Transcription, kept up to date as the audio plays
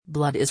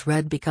Blood is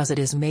red because it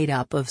is made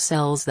up of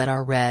cells that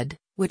are red,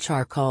 which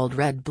are called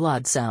red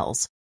blood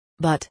cells.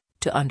 But,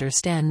 to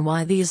understand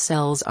why these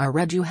cells are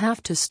red, you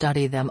have to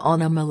study them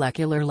on a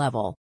molecular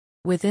level.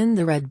 Within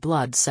the red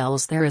blood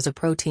cells there is a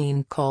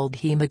protein called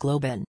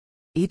hemoglobin.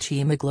 Each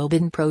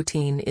hemoglobin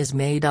protein is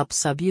made up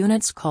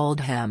subunits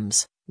called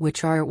hems,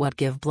 which are what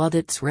give blood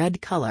its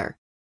red color.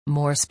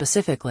 More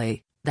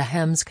specifically, the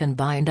hems can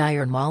bind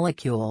iron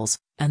molecules,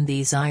 and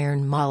these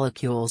iron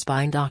molecules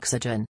bind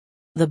oxygen.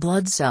 The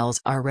blood cells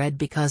are red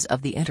because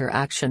of the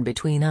interaction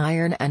between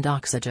iron and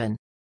oxygen.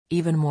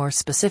 Even more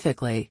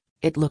specifically,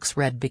 it looks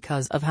red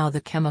because of how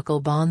the chemical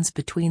bonds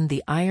between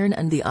the iron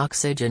and the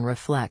oxygen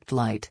reflect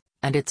light,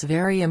 and it's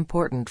very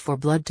important for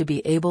blood to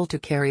be able to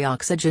carry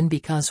oxygen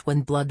because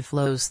when blood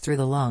flows through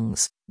the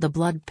lungs, the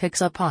blood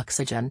picks up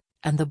oxygen,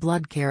 and the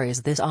blood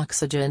carries this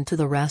oxygen to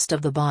the rest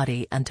of the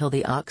body until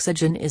the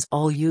oxygen is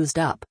all used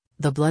up.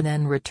 The blood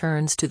then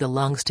returns to the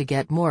lungs to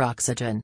get more oxygen.